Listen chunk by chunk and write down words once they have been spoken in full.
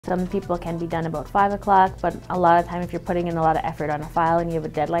Some people can be done about 5 o'clock, but a lot of time if you're putting in a lot of effort on a file and you have a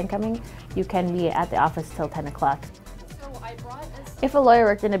deadline coming, you can be at the office till 10 o'clock. If a lawyer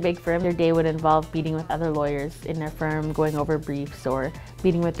worked in a big firm, their day would involve meeting with other lawyers in their firm, going over briefs, or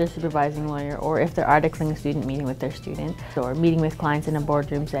meeting with their supervising lawyer, or if they're articling a student, meeting with their student, or meeting with clients in a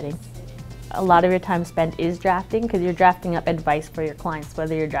boardroom setting. A lot of your time spent is drafting, because you're drafting up advice for your clients,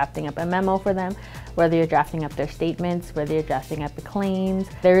 whether you're drafting up a memo for them, whether you're drafting up their statements, whether you're drafting up the claims.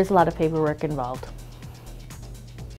 There is a lot of paperwork involved.